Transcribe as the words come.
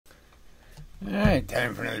Alright,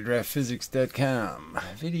 time for another draftphysics.com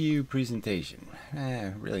video presentation.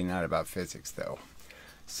 Really not about physics though.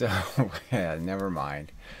 So, yeah, never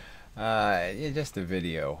mind. Just a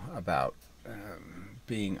video about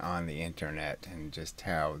being on the internet and just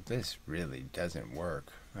how this really doesn't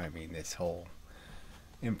work. I mean, this whole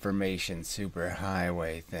information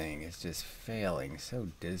superhighway thing is just failing so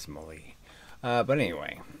dismally. But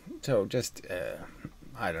anyway, so just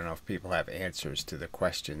I don't know if people have answers to the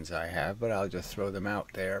questions I have, but I'll just throw them out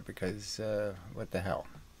there because what the hell?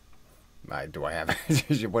 Do I have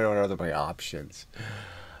answers? What are my options?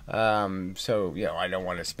 So, I don't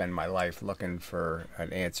want to spend my life looking for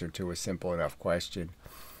an answer to a simple enough question.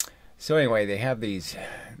 So anyway, they have this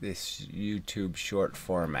YouTube short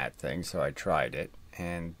format thing, so I tried it,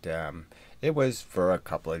 and it was for a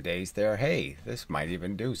couple of days there. Hey, this might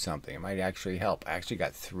even do something. It might actually help. I actually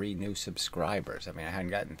got 3 new subscribers. I mean, I hadn't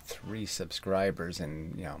gotten 3 subscribers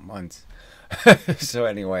in months. So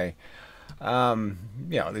anyway,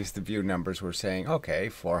 at least the view numbers were saying, okay,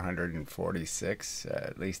 446.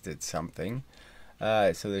 At least it's something.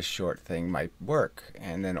 So this short thing might work.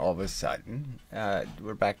 And then all of a sudden,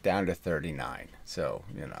 we're back down to 39. So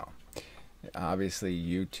obviously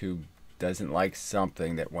YouTube doesn't like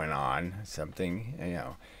something that went on,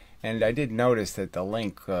 and I did notice that the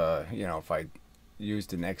link, if I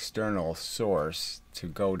used an external source to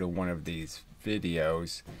go to one of these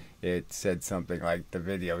videos, it said something like the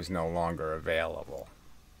video is no longer available,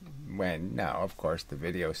 when no, of course the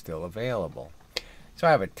video is still available. So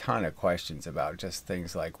I have a ton of questions about just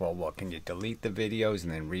things like, well, can you delete the videos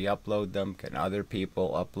and then re-upload them? Can other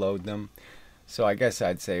people upload them? So I guess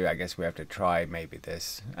I'd say, we have to try maybe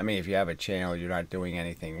this. I mean, if you have a channel you're not doing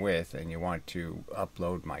anything with and you want to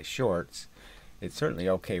upload my shorts, it's certainly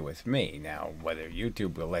okay with me. Now, whether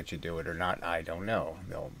YouTube will let you do it or not, I don't know.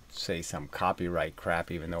 They'll say some copyright crap,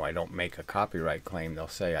 even though I don't make a copyright claim. They'll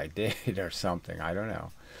say I did or something. I don't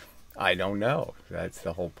know. I don't know. That's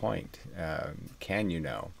the whole point. Can you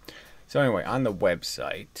know? So anyway, on the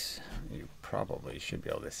website, you probably should be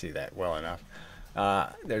able to see that well enough.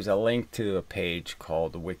 There's a link to a page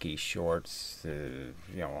called Wiki Shorts,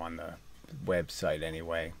 on the website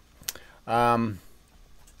anyway. And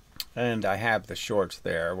I have the shorts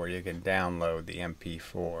there where you can download the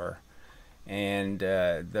MP4. And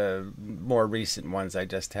the more recent ones, I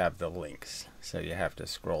just have the links. So you have to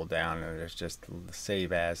scroll down and there's just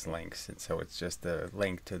save as links. And so it's just a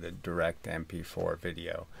link to the direct MP4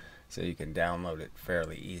 video. So you can download it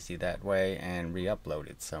fairly easy that way and re-upload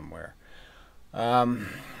it somewhere. And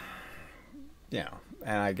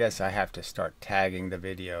I guess I have to start tagging the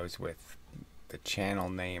videos with the channel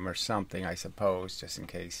name or something, I suppose, just in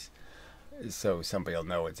case, so somebody will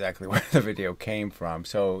know exactly where the video came from.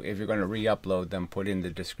 So if you're going to re-upload them, put in the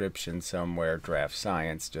description somewhere draft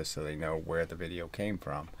science, just so they know where the video came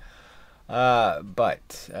from.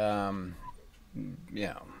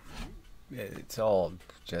 It's all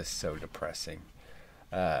just so depressing,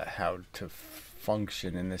 how to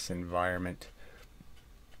function in this environment.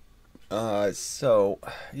 So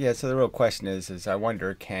the real question is I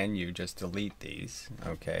wonder, can you just delete these,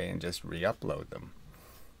 okay, and just re-upload them?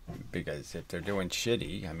 Because if they're doing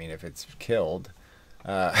shitty, I mean, if it's killed,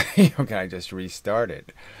 can I just restart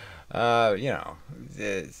it?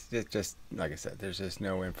 It's just, like I said, there's just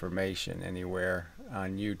no information anywhere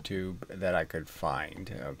on YouTube that I could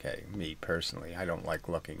find. Okay, me personally, I don't like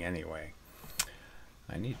looking anyway.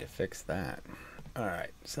 I need to fix that.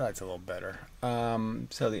 Alright, so that's a little better.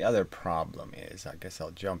 So the other problem is, I guess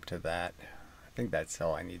I'll jump to that. I think that's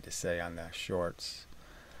all I need to say on the shorts.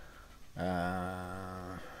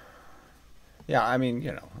 I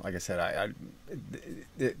mean, like I said,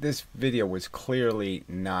 this video was clearly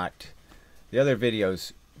not... The other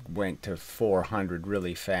videos went to 400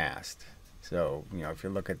 really fast. So, if you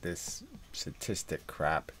look at this statistic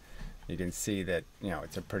crap, you can see that,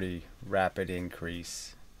 it's a pretty rapid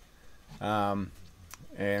increase. Within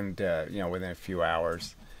a few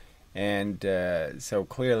hours. And so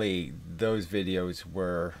clearly those videos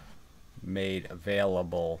were made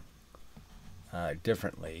available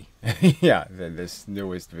differently than this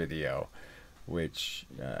newest video, which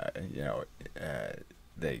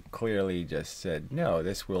they clearly just said, no,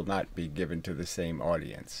 this will not be given to the same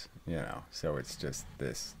audience, so it's just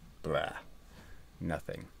this blah,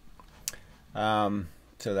 nothing.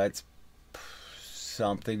 So that's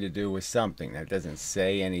something to do with something. That doesn't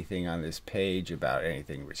say anything on this page about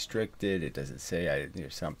anything restricted. It doesn't say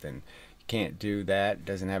something you can't do that. It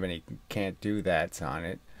doesn't have any can't do that's on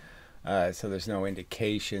it. So there's no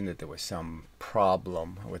indication that there was some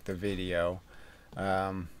problem with the video.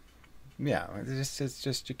 It's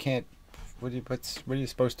just you can't what are you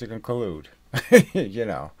supposed to conclude? You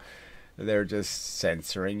know, they're just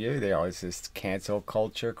censoring you. They always this cancel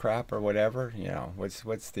culture crap or whatever. You know,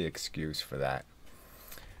 what's the excuse for that?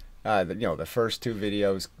 You know, the first two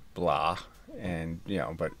videos, blah, and you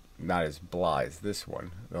know, but not as blah as this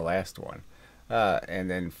one, the last one. And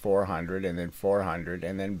then 400, and then 400,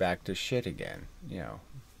 and then back to shit again. You know,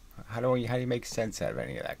 how do you make sense out of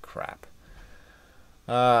any of that crap?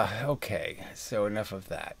 Okay, so enough of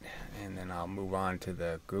that, and then I'll move on to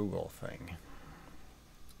the Google thing.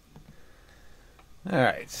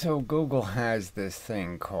 Alright, so Google has this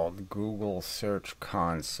thing called Google Search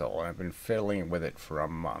Console, and I've been fiddling with it for a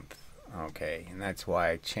month. Okay, and that's why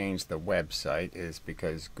I changed the website, is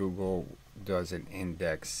because Google doesn't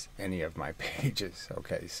index any of my pages.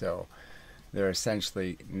 Okay, so they're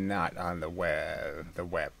essentially not on the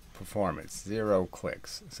web performance, 0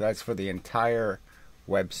 clicks. So that's for the entire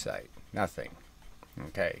website, nothing.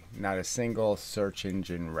 Okay, not a single search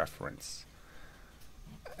engine reference.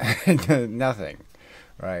 Nothing,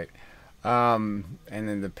 right? And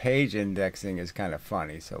then the page indexing is kind of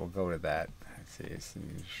funny, so we'll go to that. Let's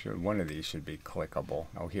see, one of these should be clickable.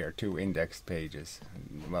 Oh, here, 2 indexed pages.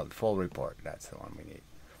 Well, the full report, that's the one we need.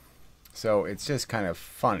 So it's just kind of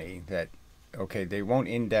funny that, okay, they won't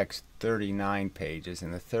index 39 pages,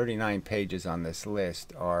 and the 39 pages on this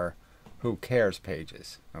list are who cares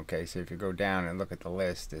pages. Okay, so if you go down and look at the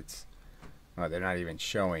list, it's, well, they're not even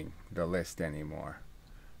showing the list anymore.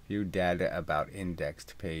 View data about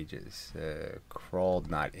indexed pages.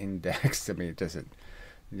 Crawled, not indexed. I mean,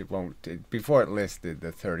 it won't, before it listed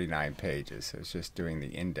the 39 pages, so it's just doing the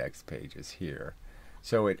index pages here.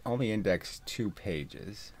 So it only indexed 2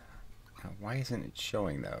 pages. Now, why isn't it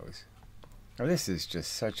showing those? Oh, this is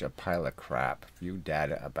just such a pile of crap. View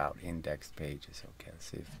data about indexed pages. Okay, let's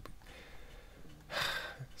see if...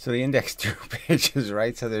 So the indexed 2 pages,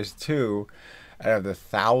 right? So there's 2 out of the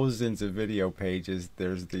thousands of video pages.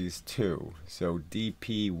 There's these 2. So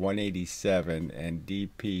DP 187 and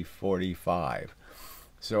DP 45.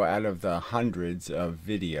 So out of the hundreds of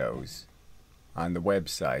videos on the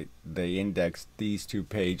website, they indexed these 2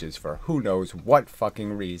 pages for who knows what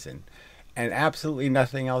fucking reason. And absolutely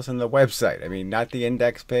nothing else on the website. I mean, not the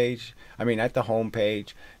index page. I mean, not the home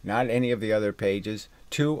page. Not any of the other pages.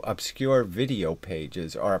 2 obscure video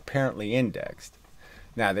pages are apparently indexed.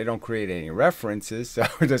 Now, they don't create any references, so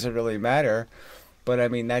it doesn't really matter. But, I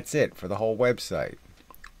mean, that's it for the whole website.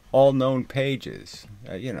 All known pages.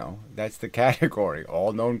 You know, that's the category.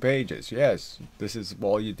 All known pages. Yes, this is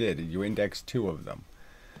all you did. You indexed 2 of them.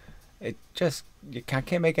 It just, you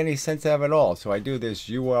can't make any sense out of it all. So I do this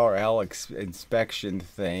URL inspection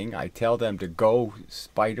thing. I tell them to go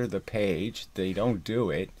spider the page. They don't do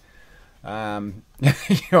it. You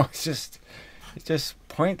know, it's just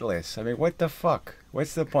pointless. I mean, what the fuck?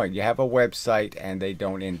 What's the point? You have a website and they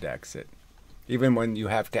don't index it. Even when you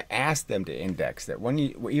have to ask them to index it.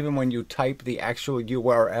 Even when you type the actual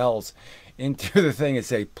URLs into the thing and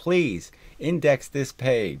say, please index this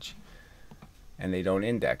page, and they don't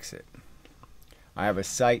index it. I have a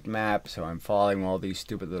sitemap, so I'm following all these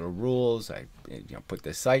stupid little rules. I put the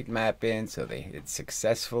sitemap in, so it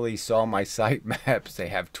successfully saw my sitemaps. They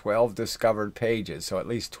have 12 discovered pages, so at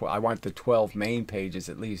least I want the 12 main pages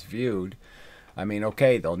at least viewed. I mean,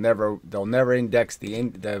 okay, they'll never index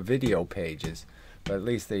the video pages, but at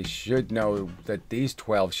least they should know that these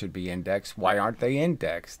 12 should be indexed. Why aren't they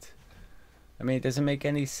indexed? I mean, it doesn't make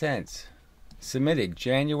any sense. Submitted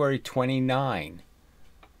January 29.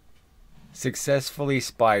 Successfully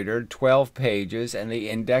spidered 12 pages, and they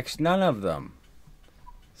indexed none of them.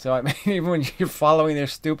 So, I mean, even when you're following their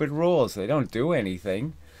stupid rules, they don't do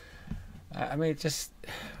anything. I mean, just,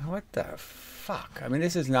 what the fuck? I mean,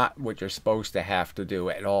 this is not what you're supposed to have to do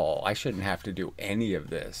at all. I shouldn't have to do any of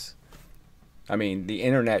this. I mean, the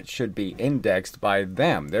internet should be indexed by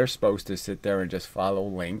them. They're supposed to sit there and just follow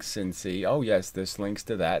links and see, oh yes, this links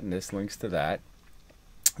to that and this links to that.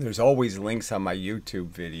 There's always links on my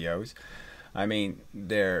YouTube videos. I mean,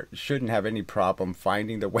 there shouldn't have any problem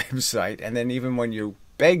finding the website, and then even when you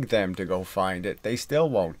beg them to go find it, they still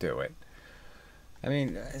won't do it. I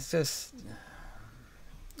mean, it's just,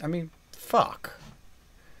 I mean, fuck.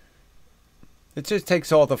 It just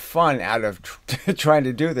takes all the fun out of trying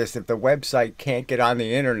to do this. If the website can't get on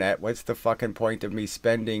the internet, what's the fucking point of me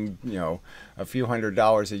spending, you know, a few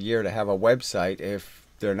 $100s a year to have a website if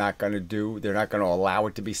they're not going to allow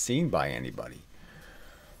it to be seen by anybody?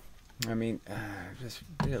 I mean, just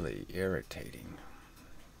really irritating.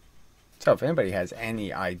 So if anybody has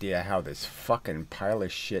any idea how this fucking pile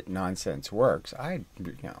of shit nonsense works,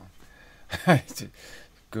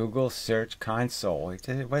 Google Search Console. What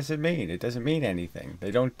does it mean? It doesn't mean anything.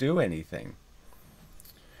 They don't do anything.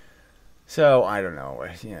 So I don't know,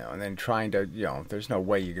 and then trying to, there's no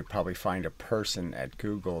way you could probably find a person at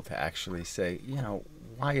Google to actually say,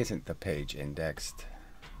 why isn't the page indexed?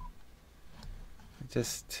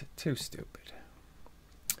 Just too stupid.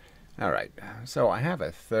 All right, so I have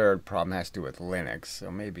a third problem, it has to do with Linux. So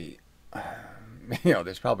maybe,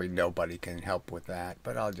 there's probably nobody can help with that,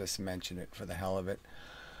 but I'll just mention it for the hell of it.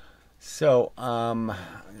 So,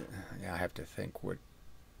 yeah, I have to think what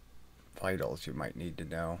vitals you might need to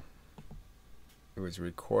know. It was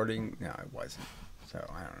recording. No, it wasn't. So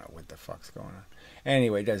I don't know what the fuck's going on.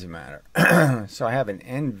 Anyway, it doesn't matter. So I have an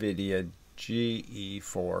NVIDIA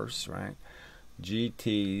GeForce, right?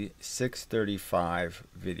 GT 635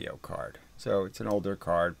 video card. So it's an older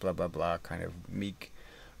card, blah, blah, blah, kind of meek.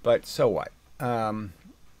 But so what?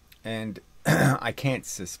 And I can't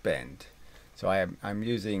suspend. So I'm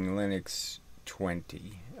using Linux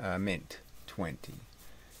 20, Mint 20.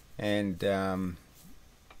 And,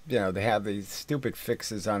 they have these stupid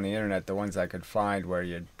fixes on the internet, the ones I could find where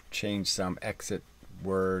you change some exit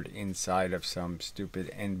word inside of some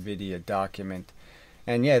stupid NVIDIA document.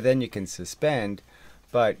 And yeah, then you can suspend,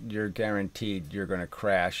 but you're guaranteed you're going to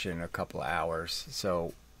crash in a couple of hours.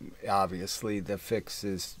 So obviously the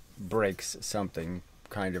fix breaks something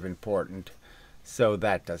kind of important. So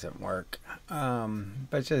that doesn't work.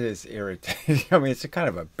 But it is irritating. I mean, it's a kind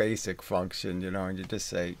of a basic function, and you just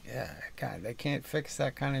say, yeah, God, they can't fix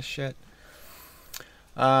that kind of shit.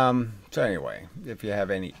 So anyway, if you have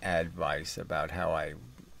any advice about how I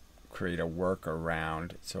create a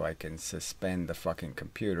workaround so I can suspend the fucking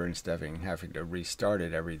computer instead of having to restart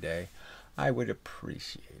it every day, I would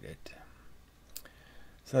appreciate it.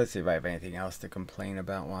 So let's see if I have anything else to complain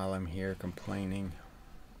about while I'm here complaining.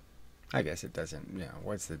 I guess it doesn't,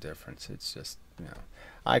 what's the difference? It's just,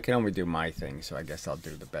 I can only do my thing, so I guess I'll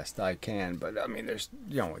do the best I can. But, I mean, there's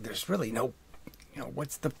really no,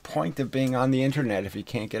 what's the point of being on the internet if you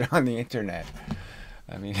can't get on the internet?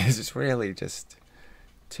 I mean, it's really just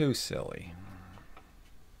too silly.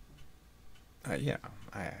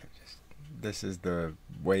 This is the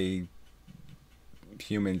way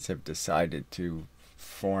humans have decided to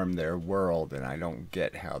form their world, and I don't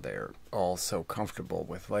get how they're all so comfortable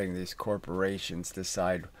with letting these corporations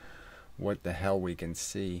decide what the hell we can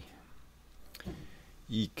see.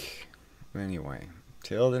 Eek. Anyway,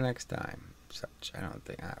 till the next time. Such, I don't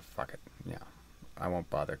think, fuck it. Yeah, I won't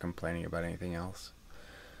bother complaining about anything else.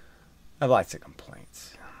 I have lots of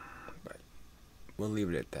complaints, but we'll leave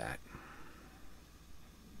it at that.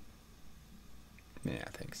 Yeah, I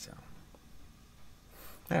think so.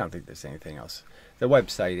 I don't think there's anything else. The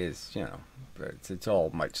website is, it's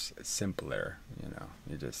all much simpler,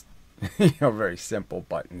 You just, very simple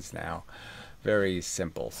buttons now. Very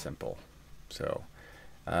simple. So,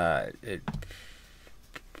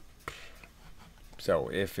 so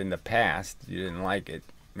if in the past you didn't like it,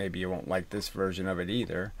 maybe you won't like this version of it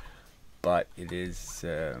either. But it is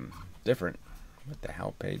different. What the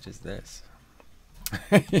hell page is this?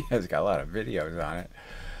 It's got a lot of videos on it.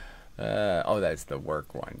 Oh, that's the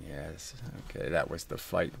work one, yes. Okay, that was the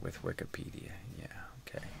fight with Wikipedia. Yeah,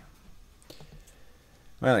 okay.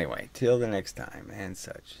 Well, anyway, till the next time, and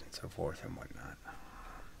such, and so forth and whatnot.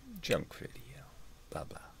 Junk video. Blah,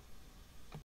 blah.